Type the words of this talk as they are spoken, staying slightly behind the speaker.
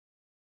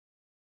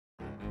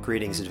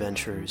Greetings,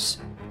 adventurers.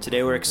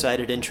 Today we're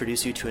excited to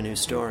introduce you to a new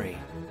story,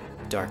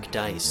 Dark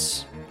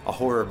Dice, a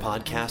horror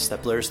podcast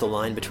that blurs the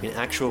line between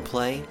actual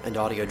play and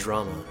audio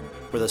drama,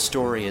 where the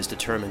story is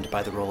determined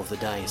by the roll of the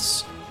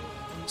dice.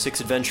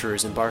 6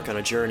 adventurers embark on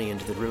a journey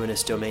into the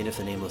ruinous domain of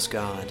the Nameless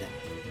God.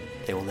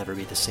 They will never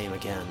be the same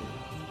again.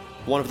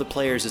 One of the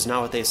players is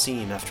not what they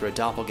seem after a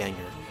doppelganger,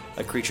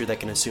 a creature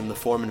that can assume the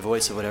form and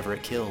voice of whatever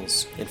it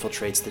kills,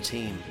 infiltrates the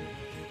team.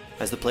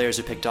 As the players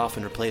are picked off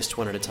and replaced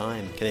one at a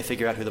time, can they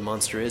figure out who the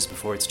monster is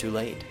before it's too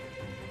late?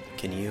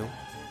 Can you?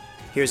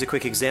 Here's a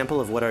quick example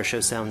of what our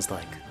show sounds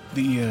like.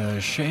 The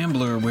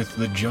shambler with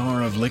the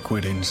jar of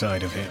liquid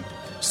inside of him.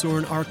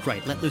 Soren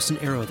Arkwright let loose an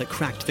arrow that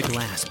cracked the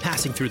glass,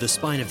 passing through the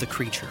spine of the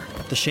creature.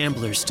 The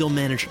shambler still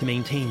managed to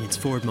maintain its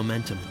forward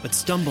momentum, but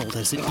stumbled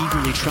as it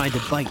eagerly tried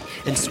to bite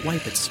and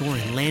swipe at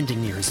Soren,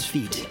 landing near his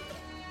feet.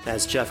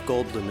 As Jeff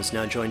Goldblum has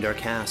now joined our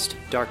cast,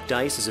 Dark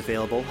Dice is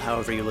available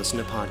however you listen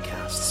to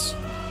podcasts.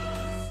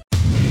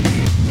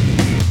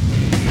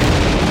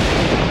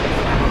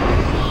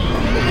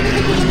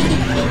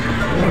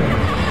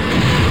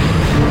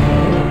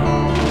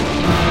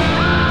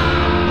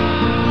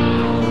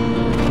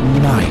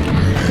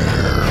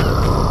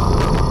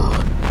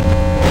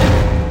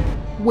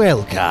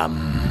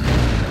 Welcome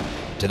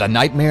to the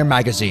Nightmare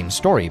Magazine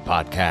Story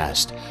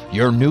Podcast,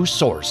 your new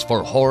source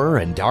for horror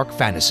and dark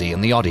fantasy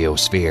in the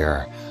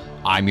audiosphere.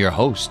 I'm your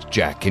host,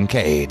 Jack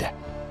Kincaid.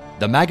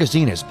 The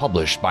magazine is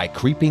published by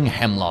Creeping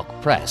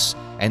Hemlock Press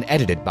and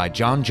edited by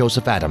John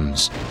Joseph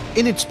Adams.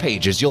 In its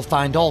pages, you'll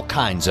find all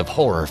kinds of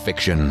horror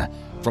fiction,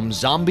 from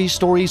zombie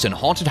stories and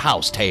haunted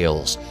house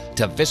tales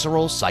to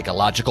visceral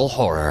psychological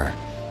horror.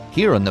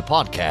 Here in the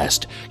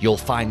podcast, you'll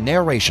find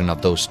narration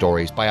of those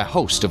stories by a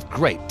host of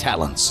great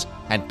talents,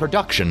 and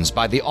productions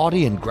by the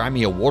Audie and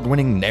Grammy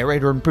Award-winning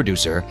narrator and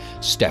producer,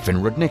 Stefan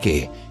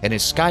Rudnicki, and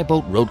his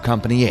Skyboat Road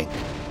Company, Inc.,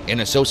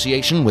 in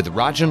association with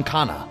Rajan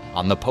Khanna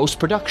on the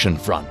post-production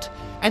front.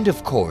 And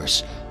of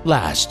course,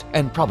 last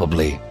and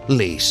probably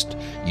least,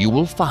 you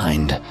will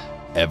find,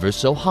 ever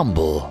so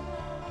humble,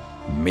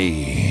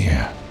 me.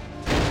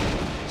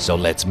 So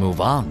let's move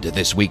on to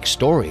this week's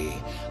story,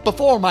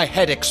 before my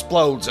head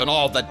explodes and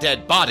all the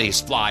dead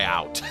bodies fly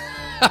out.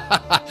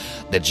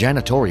 The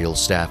janitorial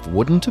staff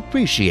wouldn't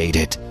appreciate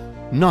it.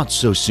 Not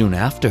so soon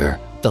after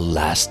the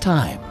last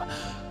time.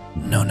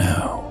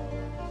 No.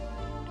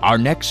 Our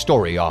next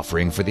story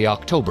offering for the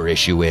October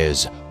issue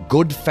is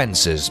Good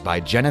Fences by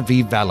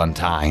Genevieve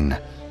Valentine.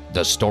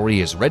 The story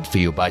is read for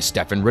you by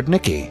Stefan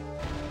Rudnicki.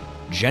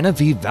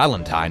 Genevieve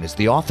Valentine is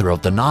the author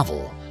of the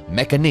novel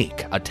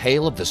Mécanique, A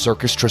Tale of the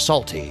Circus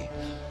Tresalti.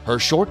 Her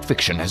short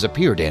fiction has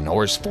appeared in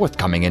or is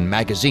forthcoming in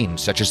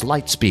magazines such as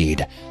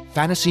Lightspeed,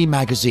 Fantasy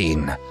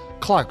Magazine,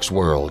 Clark's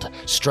World,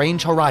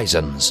 Strange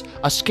Horizons,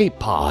 Escape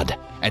Pod,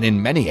 and in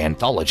many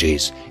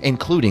anthologies,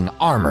 including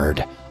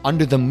Armored,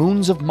 Under the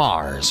Moons of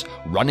Mars,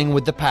 Running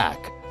with the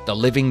Pack, The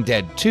Living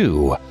Dead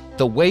 2,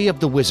 The Way of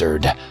the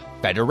Wizard,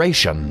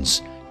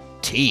 Federations,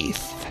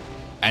 Teeth,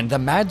 and The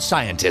Mad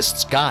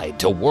Scientist's Guide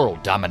to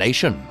World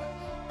Domination.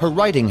 Her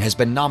writing has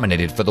been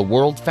nominated for the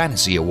World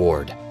Fantasy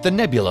Award, the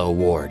Nebula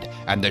Award,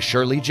 and the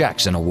Shirley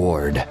Jackson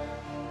Award.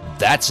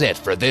 That's it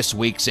for this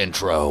week's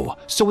intro,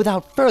 so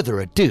without further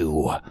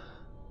ado,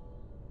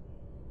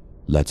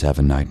 let's have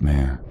a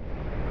nightmare.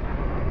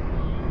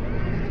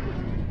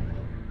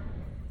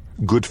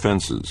 Good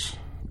Fences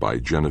by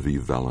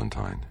Genevieve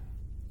Valentine.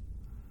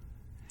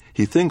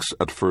 He thinks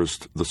at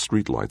first the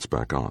streetlight's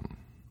back on,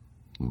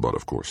 but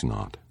of course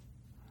not.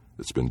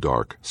 It's been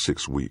dark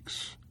 6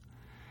 weeks.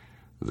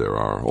 There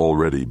are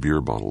already beer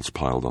bottles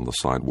piled on the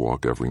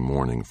sidewalk every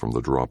morning from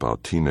the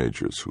dropout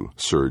teenagers who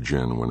surge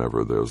in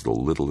whenever there's the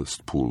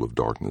littlest pool of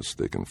darkness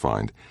they can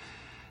find,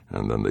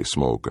 and then they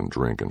smoke and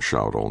drink and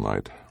shout all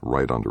night,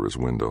 right under his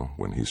window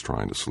when he's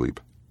trying to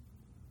sleep.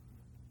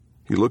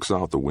 He looks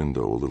out the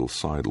window a little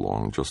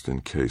sidelong just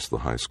in case the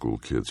high school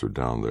kids are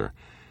down there.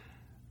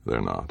 They're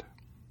not.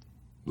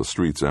 The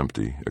street's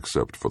empty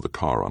except for the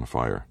car on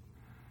fire.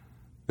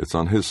 It's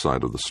on his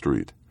side of the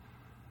street.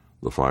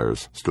 The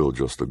fire's still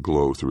just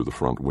aglow through the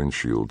front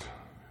windshield,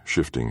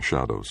 shifting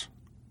shadows.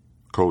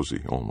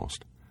 Cozy,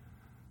 almost.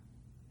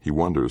 He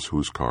wonders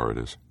whose car it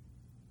is.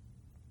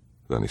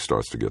 Then he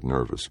starts to get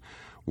nervous.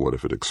 What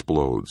if it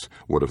explodes?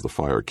 What if the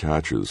fire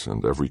catches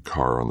and every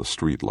car on the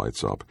street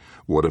lights up?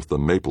 What if the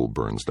maple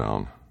burns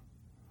down?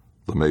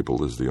 The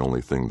maple is the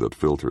only thing that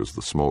filters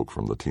the smoke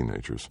from the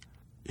teenagers.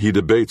 He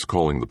debates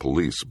calling the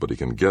police, but he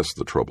can guess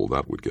the trouble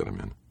that would get him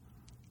in.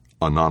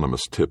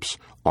 Anonymous tips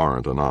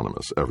aren't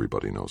anonymous,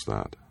 everybody knows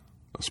that,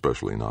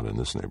 especially not in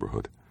this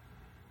neighborhood.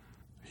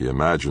 He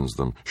imagines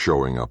them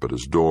showing up at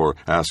his door,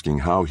 asking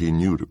how he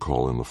knew to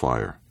call in the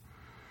fire,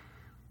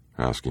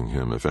 asking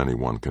him if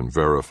anyone can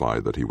verify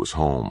that he was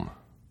home.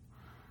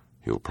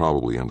 He'll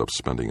probably end up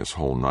spending his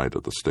whole night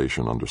at the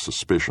station under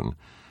suspicion,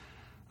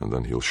 and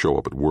then he'll show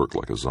up at work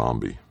like a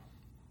zombie.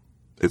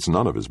 It's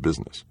none of his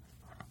business.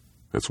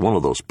 It's one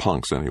of those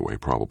punks anyway,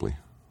 probably.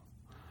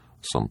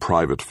 Some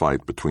private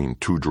fight between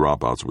 2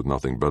 dropouts with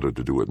nothing better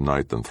to do at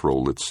night than throw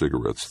lit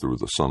cigarettes through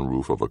the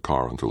sunroof of a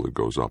car until it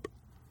goes up.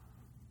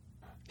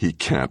 He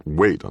can't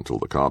wait until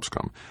the cops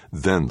come.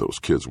 Then those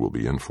kids will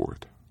be in for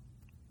it.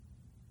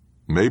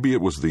 Maybe it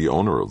was the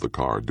owner of the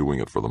car doing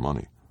it for the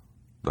money.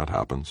 That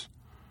happens.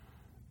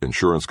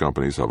 Insurance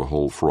companies have a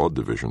whole fraud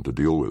division to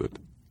deal with it.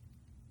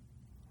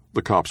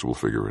 The cops will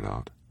figure it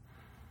out.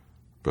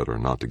 Better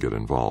not to get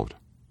involved.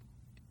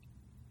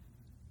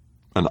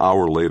 An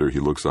hour later,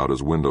 he looks out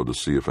his window to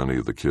see if any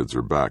of the kids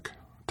are back,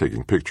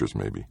 taking pictures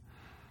maybe.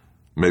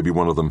 Maybe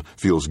one of them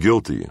feels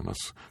guilty and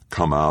has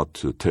come out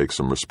to take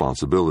some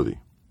responsibility.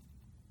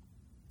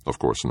 Of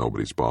course,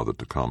 nobody's bothered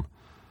to come.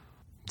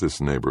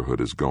 This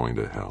neighborhood is going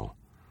to hell.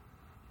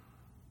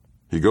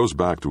 He goes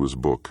back to his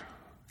book,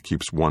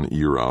 keeps one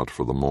ear out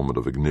for the moment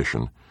of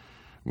ignition,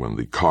 when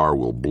the car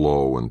will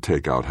blow and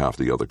take out half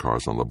the other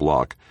cars on the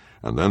block,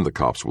 and then the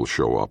cops will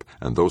show up,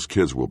 and those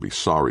kids will be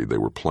sorry they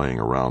were playing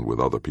around with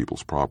other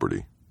people's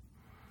property.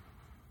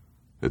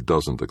 It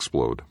doesn't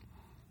explode.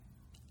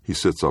 He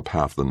sits up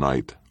half the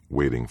night,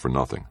 waiting for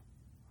nothing.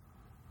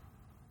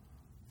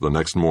 The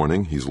next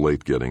morning, he's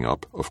late getting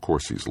up. Of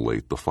course he's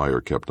late. The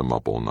fire kept him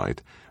up all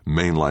night,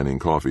 mainlining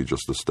coffee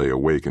just to stay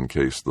awake in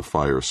case the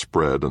fire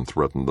spread and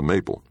threatened the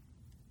maple.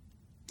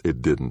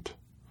 It didn't.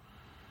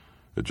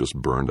 It just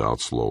burned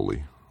out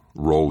slowly,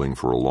 rolling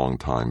for a long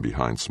time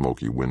behind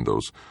smoky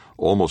windows,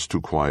 almost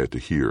too quiet to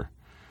hear,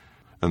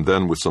 and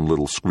then with some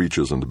little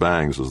screeches and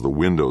bangs as the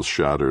windows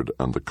shattered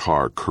and the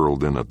car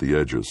curled in at the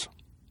edges.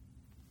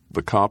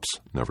 The cops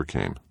never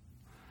came.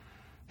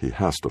 He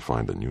has to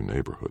find a new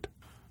neighborhood.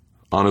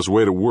 On his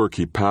way to work,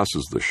 he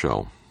passes the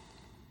shell.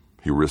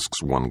 He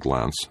risks one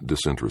glance,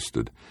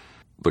 disinterested,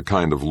 the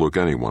kind of look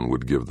anyone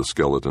would give the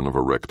skeleton of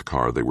a wrecked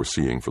car they were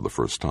seeing for the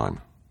first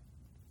time.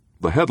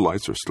 The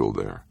headlights are still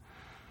there,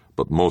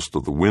 but most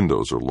of the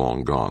windows are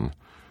long gone,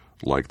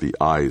 like the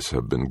eyes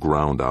have been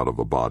ground out of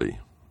a body.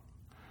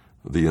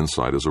 The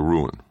inside is a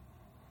ruin,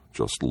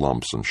 just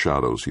lumps and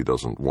shadows he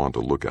doesn't want to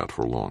look at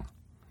for long.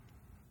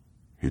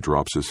 He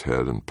drops his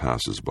head and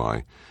passes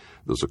by.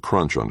 There's a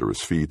crunch under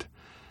his feet,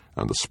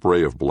 and a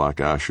spray of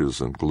black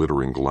ashes and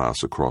glittering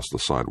glass across the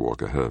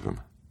sidewalk ahead of him.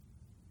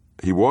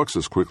 He walks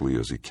as quickly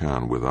as he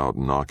can without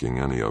knocking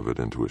any of it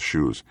into his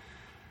shoes.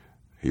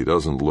 He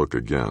doesn't look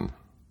again.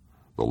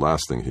 The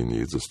last thing he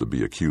needs is to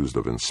be accused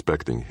of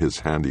inspecting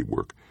his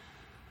handiwork.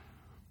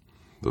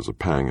 There's a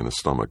pang in his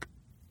stomach.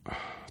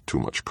 Too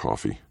much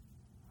coffee.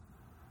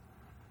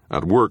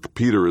 At work,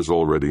 Peter is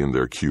already in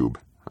their cube,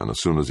 and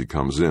as soon as he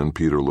comes in,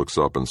 Peter looks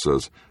up and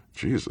says,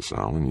 "Jesus,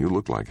 Alan, you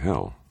look like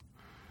hell."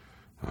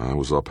 "I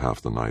was up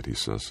half the night," he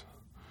says.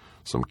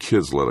 "Some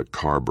kids let a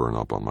car burn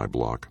up on my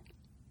block."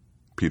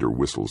 Peter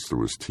whistles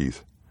through his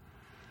teeth.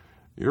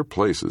 "Your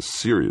place is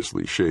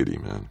seriously shady,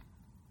 man."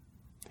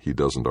 He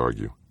doesn't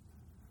argue.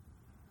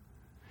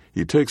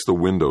 He takes the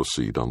window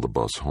seat on the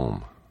bus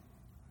home.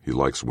 He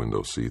likes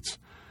window seats.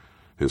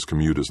 His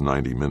commute is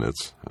 90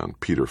 minutes, and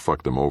Peter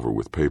fucked him over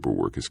with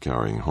paperwork he's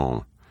carrying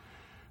home.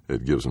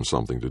 It gives him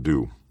something to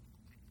do.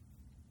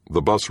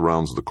 The bus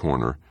rounds the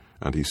corner,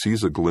 and he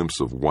sees a glimpse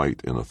of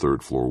white in a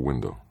third-floor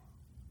window.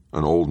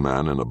 An old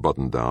man in a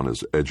button-down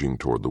is edging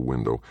toward the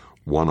window,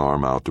 one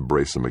arm out to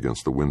brace him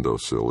against the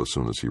windowsill as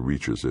soon as he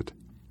reaches it.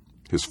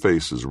 His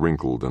face is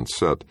wrinkled and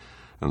set,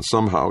 and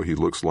somehow he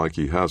looks like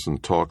he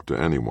hasn't talked to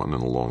anyone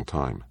in a long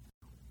time.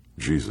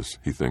 Jesus,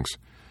 he thinks.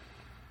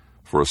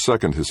 For a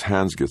second, his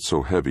hands get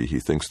so heavy he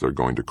thinks they're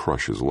going to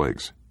crush his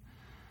legs.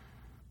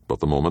 But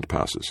the moment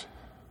passes.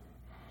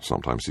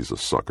 Sometimes he's a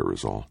sucker,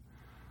 is all.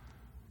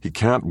 He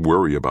can't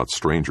worry about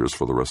strangers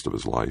for the rest of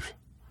his life.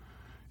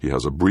 He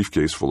has a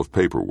briefcase full of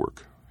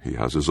paperwork. He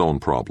has his own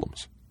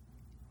problems.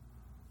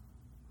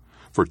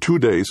 For 2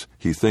 days,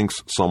 he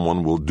thinks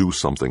someone will do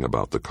something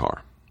about the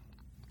car.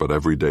 But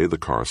every day the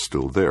car is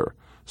still there,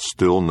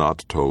 still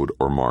not towed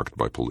or marked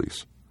by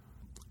police.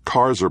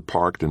 Cars are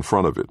parked in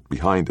front of it,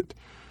 behind it,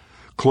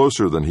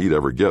 closer than he'd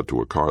ever get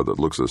to a car that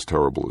looks as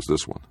terrible as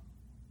this one.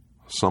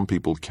 Some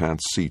people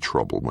can't see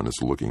trouble when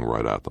it's looking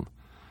right at them.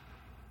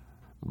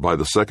 By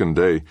the second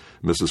day,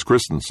 Mrs.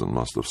 Christensen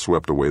must have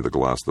swept away the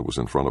glass that was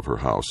in front of her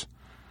house.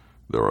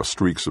 There are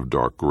streaks of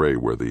dark gray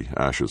where the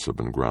ashes have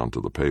been ground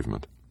to the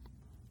pavement.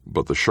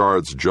 But the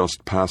shards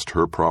just past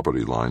her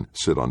property line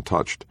sit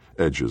untouched,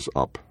 edges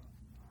up.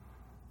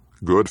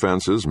 Good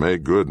fences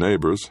make good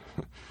neighbors.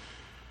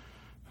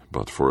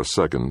 But for a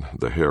second,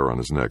 the hair on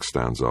his neck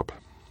stands up.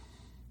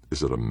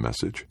 Is it a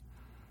message?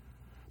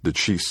 Did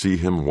she see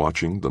him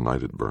watching the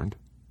night it burned?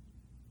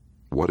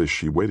 What is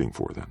she waiting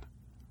for, then?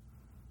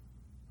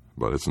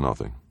 But it's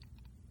nothing.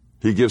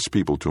 He gives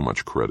people too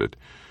much credit.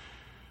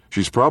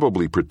 She's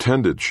probably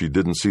pretended she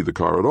didn't see the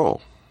car at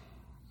all.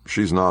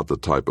 She's not the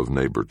type of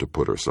neighbor to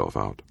put herself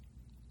out.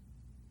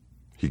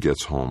 He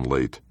gets home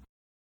late.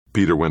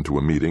 Peter went to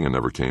a meeting and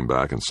never came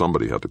back, and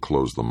somebody had to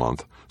close the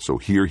month, so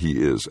here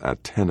he is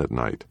at 10 at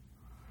night.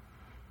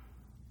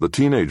 The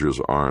teenagers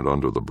aren't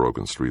under the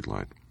broken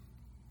streetlight.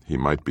 He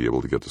might be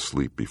able to get to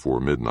sleep before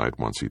midnight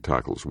once he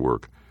tackles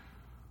work.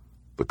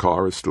 The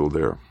car is still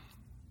there.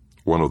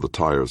 One of the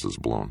tires is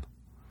blown.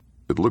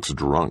 It looks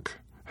drunk,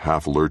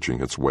 half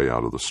lurching its way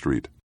out of the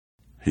street.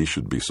 He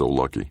should be so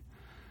lucky.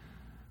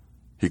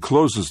 He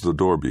closes the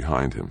door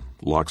behind him,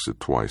 locks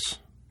it twice.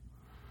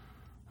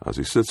 As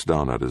he sits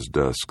down at his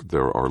desk,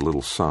 there are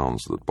little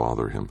sounds that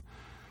bother him,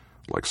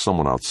 like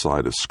someone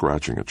outside is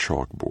scratching a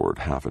chalkboard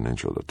half an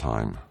inch at a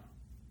time.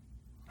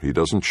 He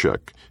doesn't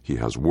check. He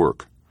has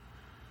work.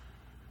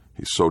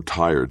 He's so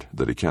tired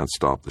that he can't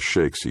stop the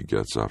shakes he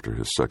gets after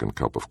his second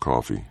cup of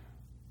coffee.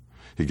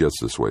 He gets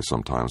this way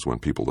sometimes when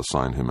people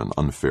assign him an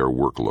unfair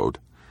workload.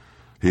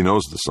 He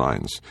knows the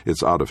signs.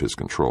 It's out of his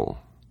control.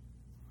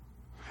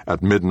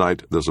 At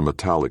midnight, there's a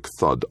metallic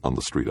thud on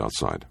the street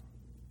outside.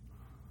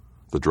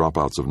 The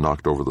dropouts have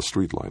knocked over the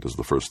streetlight is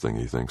the first thing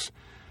he thinks.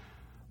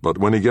 But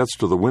when he gets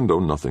to the window,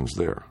 nothing's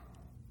there.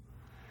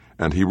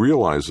 And he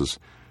realizes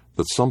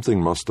that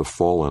something must have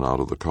fallen out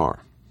of the car.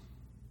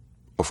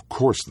 Of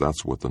course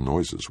that's what the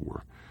noises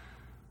were.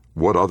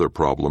 What other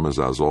problem is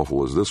as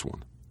awful as this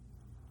one?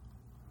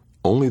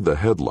 Only the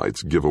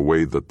headlights give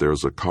away that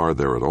there's a car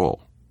there at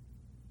all.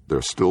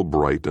 They're still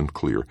bright and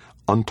clear,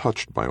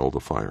 untouched by all the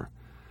fire.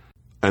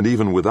 And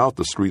even without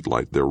the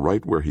streetlight, they're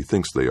right where he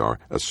thinks they are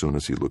as soon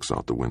as he looks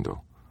out the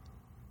window.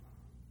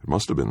 It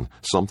must have been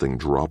something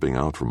dropping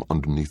out from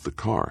underneath the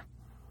car.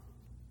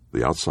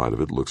 The outside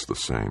of it looks the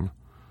same.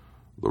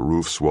 The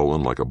roof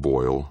swollen like a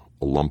boil,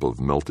 a lump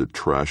of melted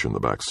trash in the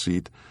back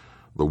seat,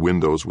 the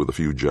windows with a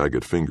few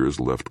jagged fingers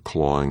left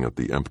clawing at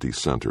the empty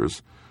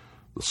centers,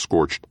 the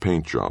scorched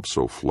paint job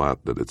so flat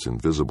that it's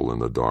invisible in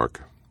the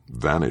dark,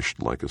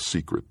 vanished like a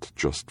secret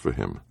just for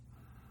him.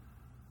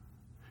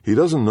 He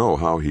doesn't know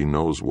how he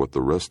knows what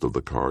the rest of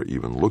the car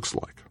even looks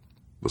like.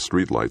 The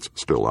streetlight's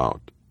still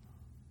out.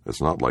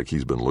 It's not like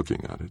he's been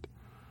looking at it.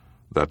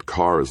 That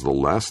car is the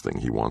last thing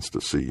he wants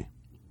to see.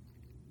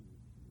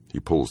 He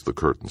pulls the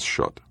curtains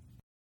shut.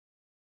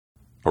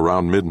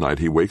 Around midnight,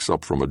 he wakes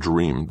up from a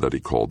dream that he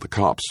called the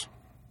cops.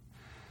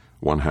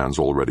 One hand's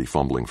already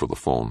fumbling for the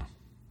phone.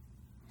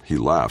 He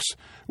laughs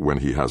when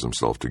he has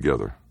himself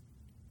together.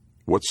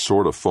 What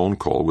sort of phone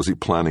call was he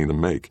planning to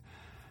make?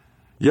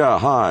 Yeah,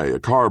 hi, a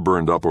car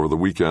burned up over the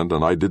weekend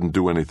and I didn't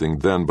do anything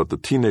then, but the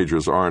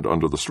teenagers aren't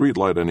under the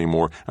streetlight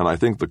anymore and I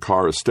think the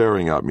car is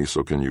staring at me,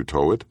 so can you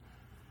tow it?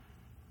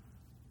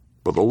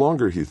 But the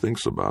longer he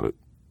thinks about it,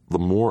 the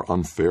more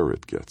unfair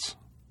it gets.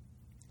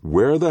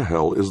 Where the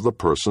hell is the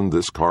person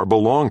this car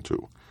belonged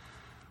to?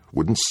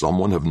 Wouldn't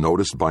someone have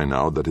noticed by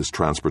now that his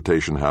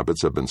transportation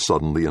habits have been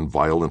suddenly and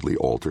violently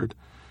altered?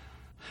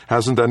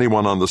 Hasn't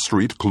anyone on the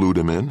street clued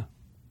him in?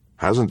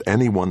 Hasn't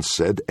anyone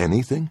said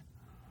anything?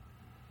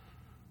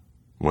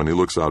 When he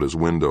looks out his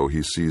window,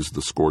 he sees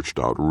the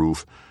scorched-out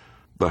roof,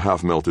 the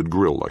half-melted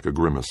grill like a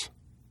grimace,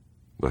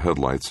 the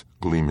headlights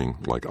gleaming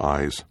like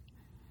eyes.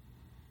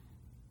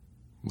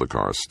 The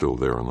car is still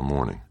there in the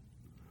morning.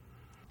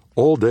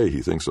 All day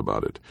he thinks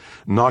about it,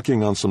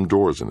 knocking on some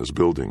doors in his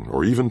building,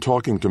 or even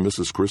talking to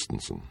Mrs.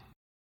 Christensen.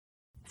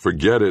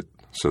 Forget it,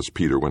 says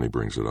Peter when he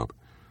brings it up.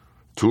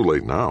 Too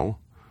late now.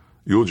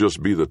 You'll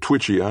just be the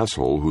twitchy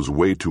asshole who's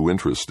way too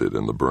interested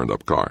in the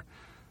burned-up car.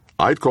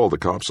 I'd call the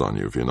cops on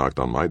you if you knocked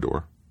on my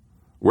door.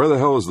 Where the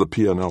hell is the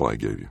P&L I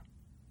gave you?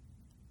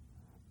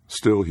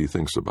 Still, he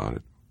thinks about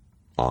it,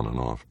 on and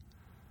off.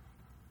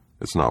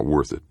 It's not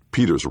worth it.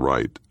 Peter's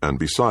right, and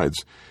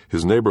besides,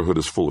 his neighborhood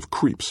is full of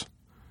creeps.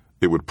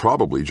 It would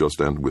probably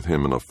just end with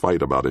him in a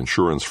fight about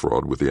insurance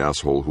fraud with the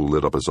asshole who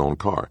lit up his own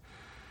car.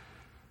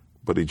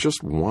 But he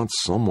just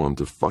wants someone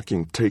to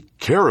fucking take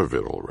care of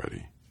it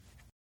already.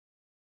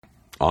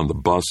 On the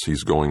bus,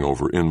 he's going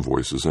over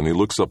invoices, and he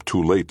looks up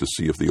too late to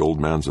see if the old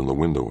man's in the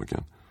window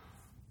again.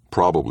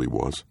 Probably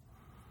was.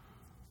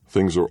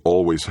 Things are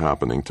always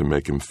happening to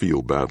make him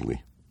feel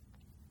badly.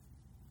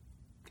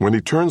 When he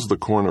turns the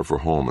corner for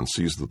home and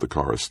sees that the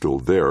car is still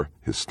there,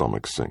 his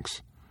stomach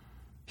sinks.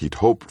 He'd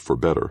hoped for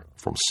better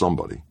from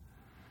somebody.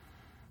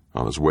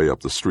 On his way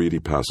up the street, he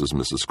passes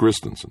Mrs.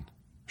 Christensen.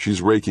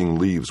 She's raking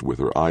leaves with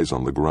her eyes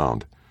on the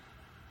ground.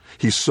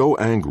 He's so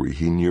angry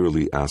he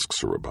nearly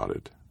asks her about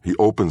it. He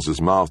opens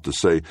his mouth to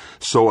say,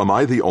 "So am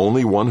I the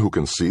only one who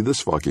can see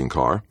this fucking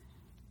car?"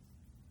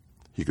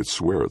 He could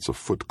swear it's a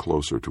foot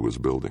closer to his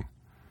building.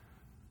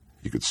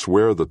 He could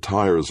swear the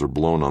tires are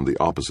blown on the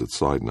opposite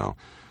side now,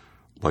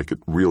 like it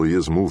really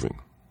is moving,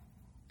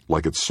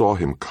 like it saw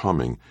him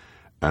coming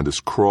and is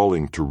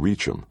crawling to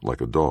reach him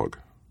like a dog.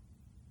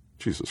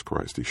 Jesus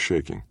Christ, he's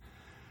shaking.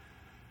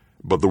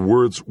 But the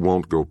words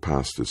won't go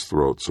past his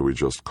throat, so he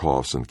just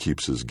coughs and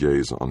keeps his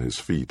gaze on his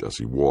feet as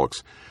he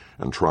walks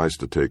and tries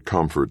to take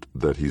comfort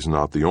that he's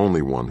not the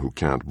only one who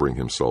can't bring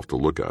himself to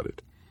look at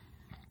it.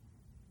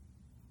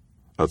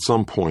 At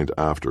some point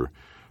after,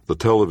 the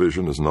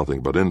television is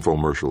nothing but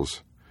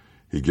infomercials.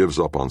 He gives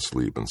up on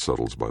sleep and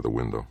settles by the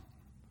window.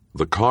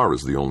 The car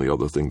is the only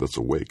other thing that's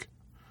awake.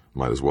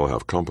 Might as well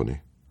have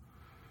company.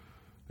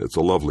 It's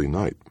a lovely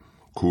night,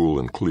 cool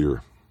and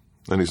clear,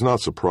 and he's not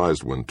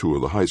surprised when two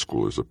of the high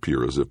schoolers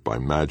appear as if by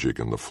magic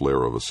in the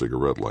flare of a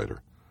cigarette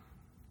lighter.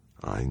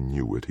 I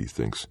knew it, he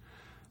thinks.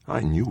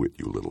 I knew it,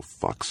 you little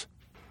fucks.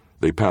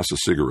 They pass a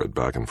cigarette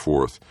back and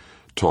forth,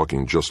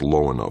 talking just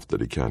low enough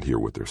that he can't hear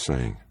what they're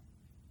saying.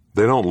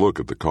 They don't look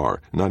at the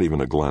car, not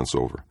even a glance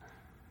over.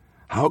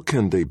 How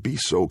can they be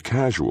so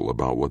casual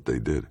about what they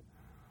did?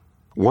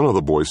 One of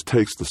the boys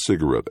takes the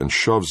cigarette and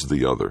shoves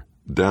the other,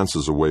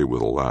 dances away with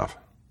a laugh.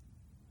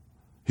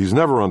 He's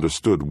never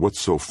understood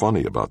what's so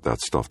funny about that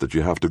stuff that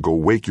you have to go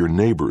wake your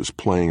neighbors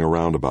playing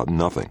around about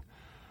nothing.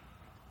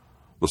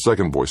 The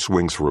second boy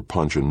swings for a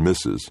punch and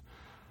misses,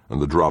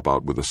 and the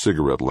dropout with a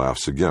cigarette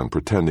laughs again,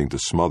 pretending to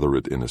smother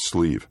it in his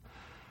sleeve.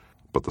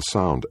 But the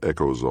sound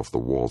echoes off the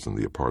walls in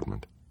the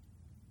apartment.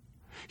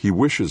 He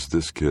wishes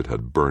this kid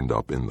had burned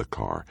up in the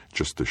car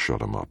just to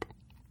shut him up.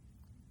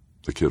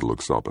 The kid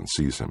looks up and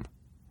sees him.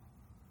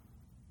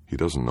 He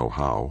doesn't know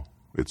how.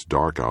 It's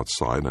dark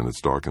outside and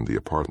it's dark in the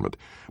apartment,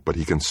 but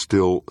he can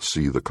still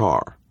see the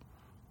car.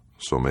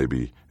 So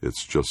maybe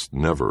it's just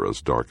never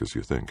as dark as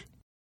you think.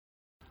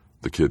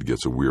 The kid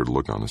gets a weird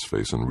look on his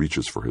face and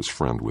reaches for his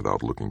friend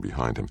without looking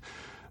behind him.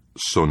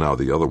 So now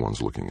the other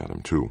one's looking at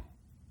him too.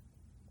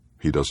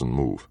 He doesn't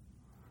move.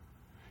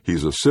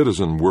 He's a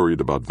citizen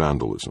worried about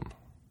vandalism.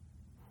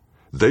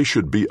 They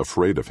should be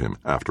afraid of him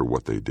after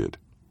what they did.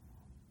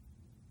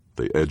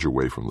 They edge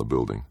away from the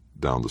building,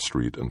 down the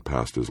street and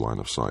past his line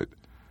of sight.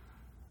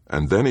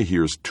 And then he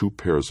hears 2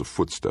 pairs of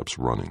footsteps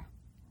running.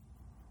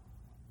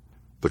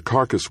 The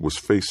carcass was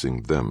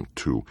facing them,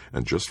 too,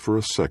 and just for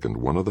a second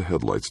one of the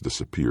headlights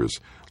disappears,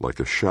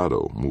 like a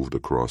shadow moved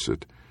across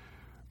it.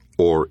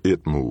 Or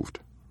it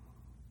moved.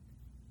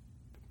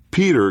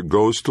 Peter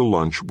goes to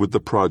lunch with the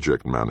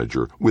project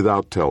manager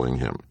without telling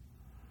him.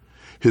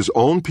 His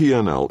own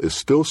P&L is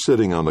still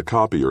sitting on the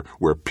copier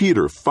where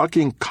Peter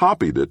fucking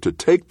copied it to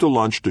take to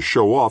lunch to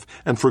show off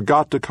and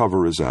forgot to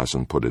cover his ass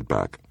and put it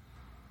back.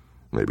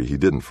 Maybe he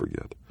didn't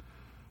forget.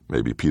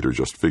 Maybe Peter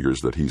just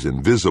figures that he's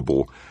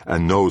invisible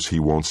and knows he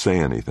won't say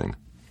anything.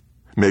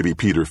 Maybe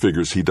Peter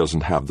figures he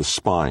doesn't have the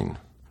spine.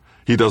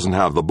 He doesn't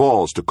have the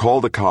balls to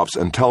call the cops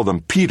and tell them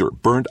Peter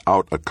burned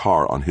out a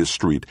car on his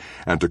street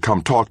and to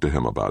come talk to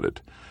him about it,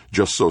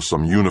 just so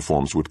some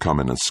uniforms would come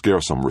in and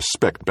scare some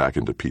respect back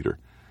into Peter.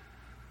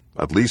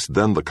 At least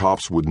then the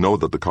cops would know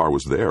that the car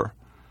was there.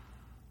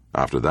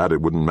 After that, it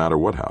wouldn't matter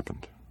what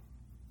happened.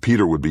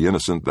 Peter would be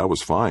innocent, that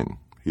was fine.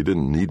 He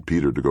didn't need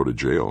Peter to go to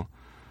jail,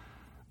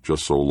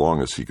 just so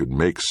long as he could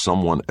make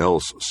someone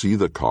else see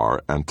the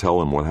car and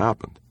tell him what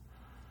happened.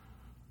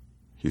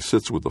 He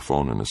sits with the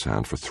phone in his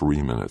hand for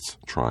 3 minutes,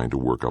 trying to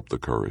work up the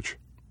courage.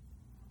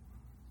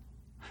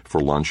 For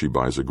lunch, he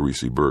buys a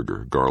greasy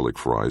burger, garlic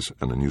fries,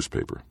 and a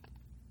newspaper.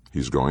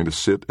 He's going to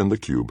sit in the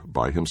cube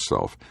by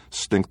himself,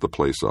 stink the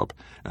place up,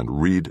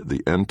 and read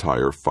the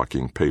entire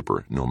fucking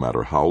paper, no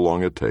matter how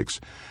long it takes,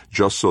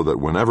 just so that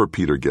whenever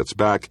Peter gets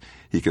back,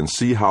 he can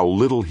see how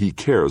little he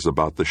cares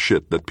about the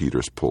shit that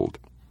Peter's pulled.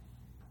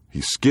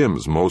 He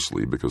skims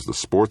mostly because the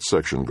sports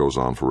section goes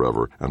on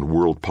forever and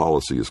world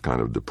policy is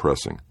kind of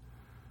depressing.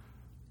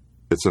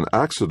 It's an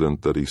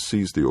accident that he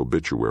sees the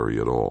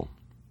obituary at all.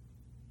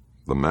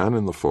 The man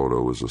in the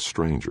photo is a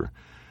stranger,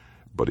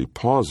 but he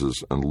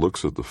pauses and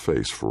looks at the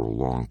face for a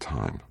long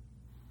time.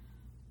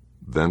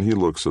 Then he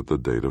looks at the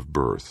date of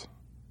birth,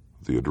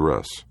 the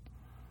address.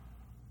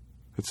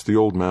 It's the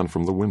old man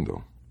from the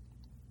window.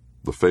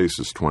 The face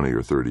is 20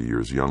 or 30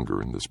 years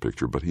younger in this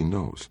picture, but he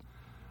knows.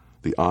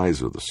 The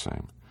eyes are the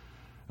same,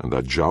 and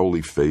that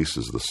jowly face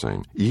is the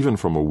same, even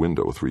from a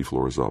window 3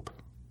 floors up.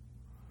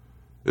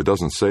 It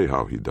doesn't say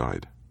how he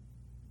died.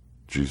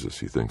 Jesus,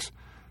 he thinks,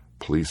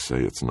 please say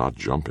it's not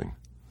jumping.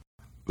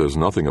 There's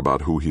nothing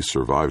about who he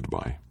survived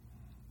by.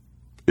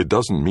 It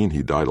doesn't mean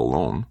he died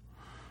alone.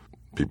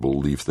 People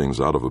leave things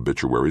out of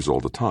obituaries all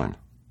the time.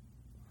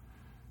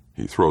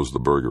 He throws the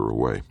burger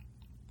away.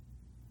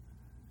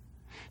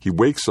 He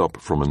wakes up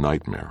from a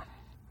nightmare.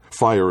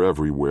 Fire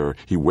everywhere.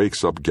 He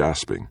wakes up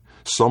gasping.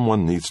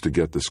 Someone needs to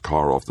get this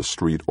car off the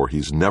street or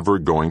he's never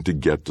going to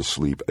get to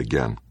sleep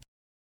again.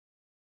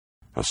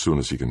 As soon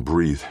as he can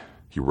breathe,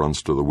 he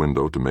runs to the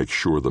window to make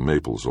sure the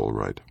maple's all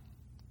right.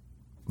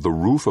 The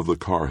roof of the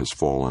car has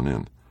fallen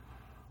in.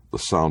 The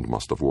sound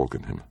must have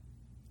woken him.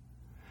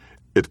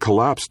 It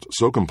collapsed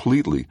so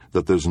completely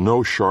that there's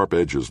no sharp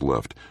edges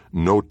left,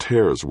 no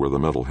tears where the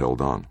metal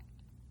held on.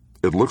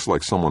 It looks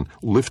like someone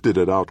lifted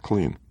it out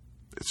clean.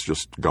 It's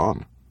just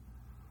gone.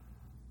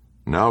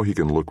 Now he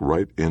can look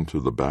right into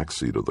the back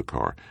seat of the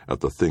car, at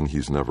the thing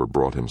he's never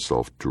brought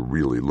himself to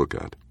really look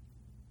at.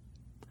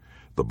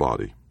 The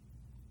body.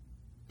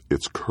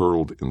 It's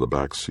curled in the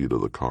back seat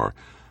of the car,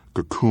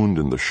 cocooned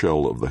in the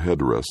shell of the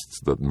headrests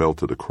that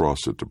melted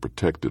across it to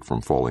protect it from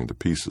falling to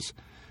pieces.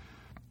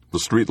 The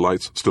street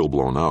lights still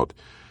blown out.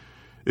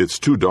 It's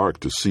too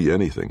dark to see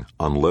anything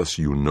unless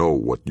you know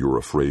what you're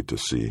afraid to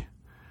see.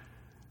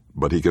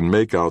 But he can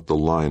make out the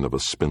line of a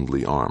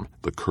spindly arm,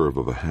 the curve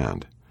of a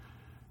hand,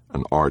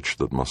 an arch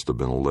that must have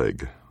been a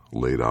leg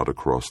laid out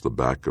across the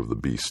back of the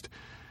beast,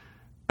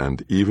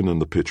 and even in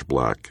the pitch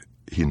black,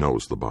 he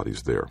knows the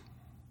body's there.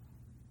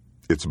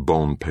 It's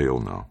bone pale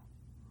now,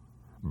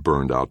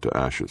 burned out to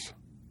ashes.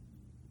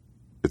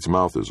 Its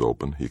mouth is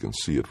open, he can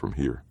see it from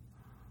here.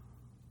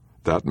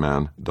 That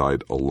man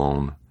died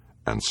alone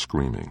and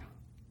screaming.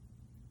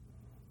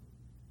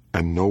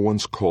 And no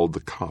one's called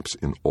the cops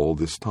in all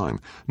this time.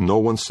 No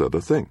one said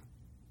a thing.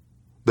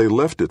 They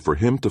left it for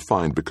him to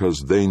find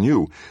because they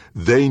knew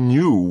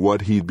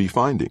what he'd be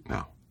finding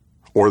now.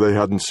 Or they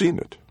hadn't seen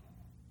it.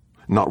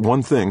 Not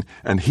one thing,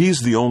 and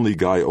he's the only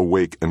guy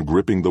awake and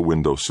gripping the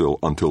windowsill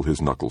until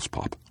his knuckles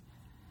pop.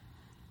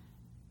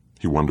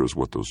 He wonders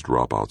what those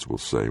dropouts will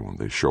say when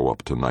they show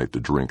up tonight to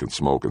drink and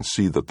smoke and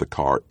see that the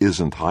car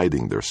isn't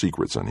hiding their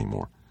secrets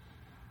anymore.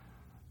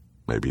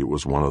 Maybe it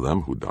was one of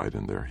them who died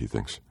in there, he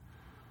thinks.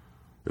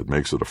 It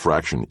makes it a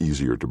fraction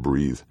easier to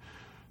breathe,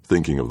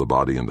 thinking of the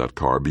body in that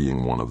car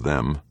being one of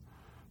them,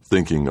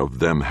 thinking of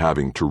them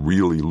having to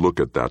really look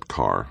at that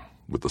car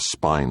with the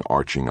spine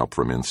arching up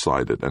from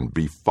inside it and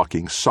be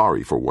fucking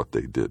sorry for what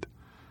they did.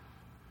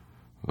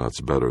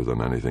 That's better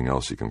than anything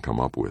else he can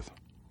come up with.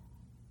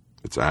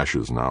 It's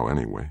ashes now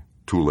anyway.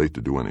 Too late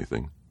to do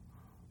anything.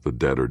 The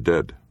dead are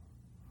dead.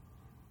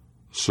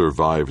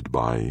 Survived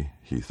by,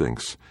 he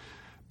thinks,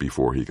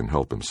 before he can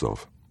help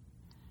himself.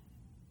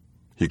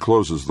 He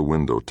closes the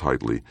window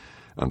tightly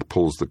and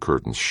pulls the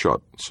curtains shut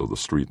so the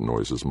street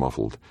noise is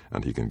muffled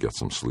and he can get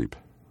some sleep.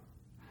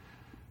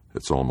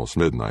 It's almost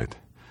midnight,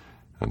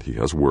 and he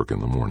has work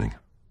in the morning.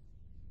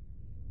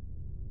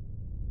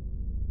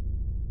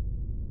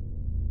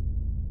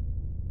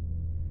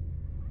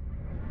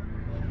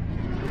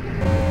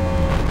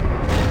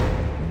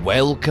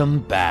 Welcome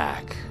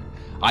back.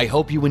 I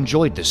hope you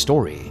enjoyed the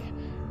story.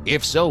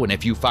 If so, and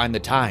if you find the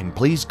time,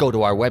 please go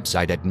to our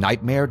website at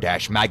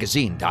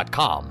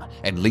nightmare-magazine.com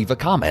and leave a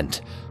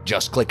comment.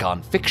 Just click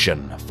on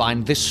Fiction,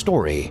 find this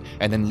story,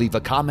 and then leave a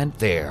comment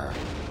there.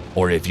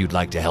 Or if you'd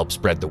like to help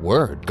spread the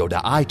word, go to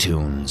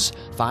iTunes,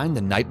 find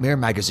the Nightmare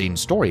Magazine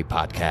Story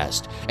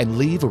Podcast, and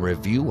leave a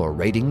review or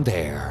rating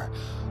there.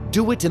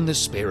 Do it in the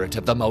spirit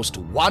of the most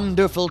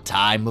wonderful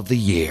time of the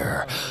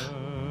year.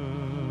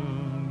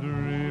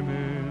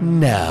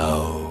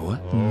 No,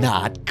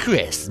 not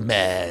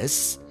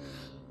Christmas.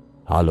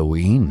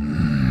 Halloween.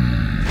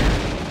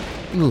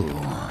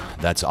 Ooh,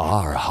 that's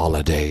our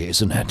holiday,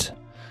 isn't it?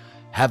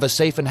 Have a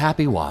safe and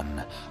happy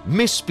one.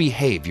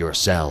 Misbehave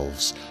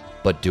yourselves,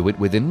 but do it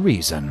within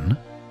reason.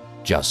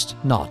 Just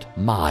not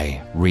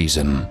my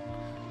reason.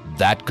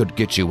 That could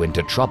get you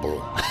into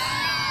trouble.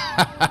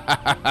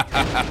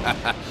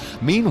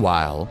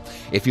 Meanwhile,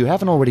 if you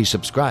haven't already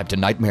subscribed to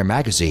Nightmare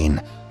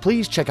Magazine,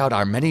 please check out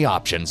our many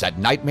options at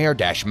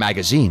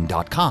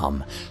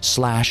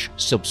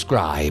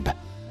nightmare-magazine.com/subscribe.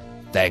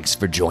 Thanks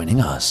for joining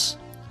us.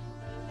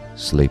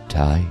 Sleep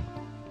tight.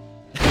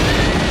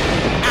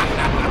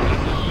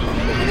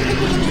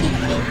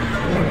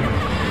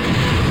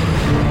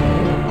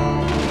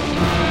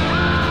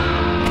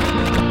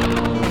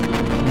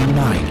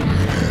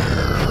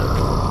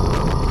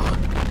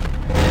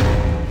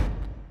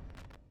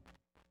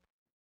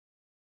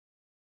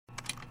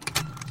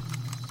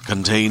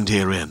 Contained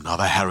herein are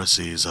the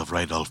heresies of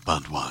Radolf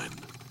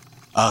Burntwine,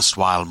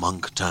 erstwhile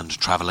monk turned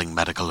traveling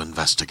medical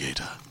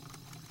investigator.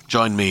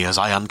 Join me as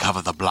I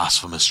uncover the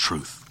blasphemous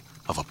truth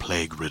of a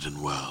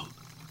plague-ridden world,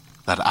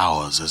 that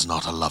ours is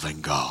not a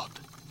loving God,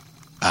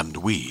 and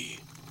we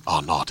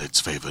are not its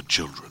favored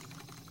children.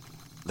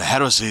 The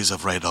heresies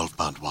of Radolf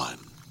Burntwine,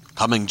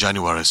 coming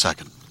January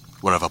 2nd,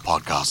 wherever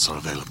podcasts are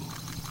available.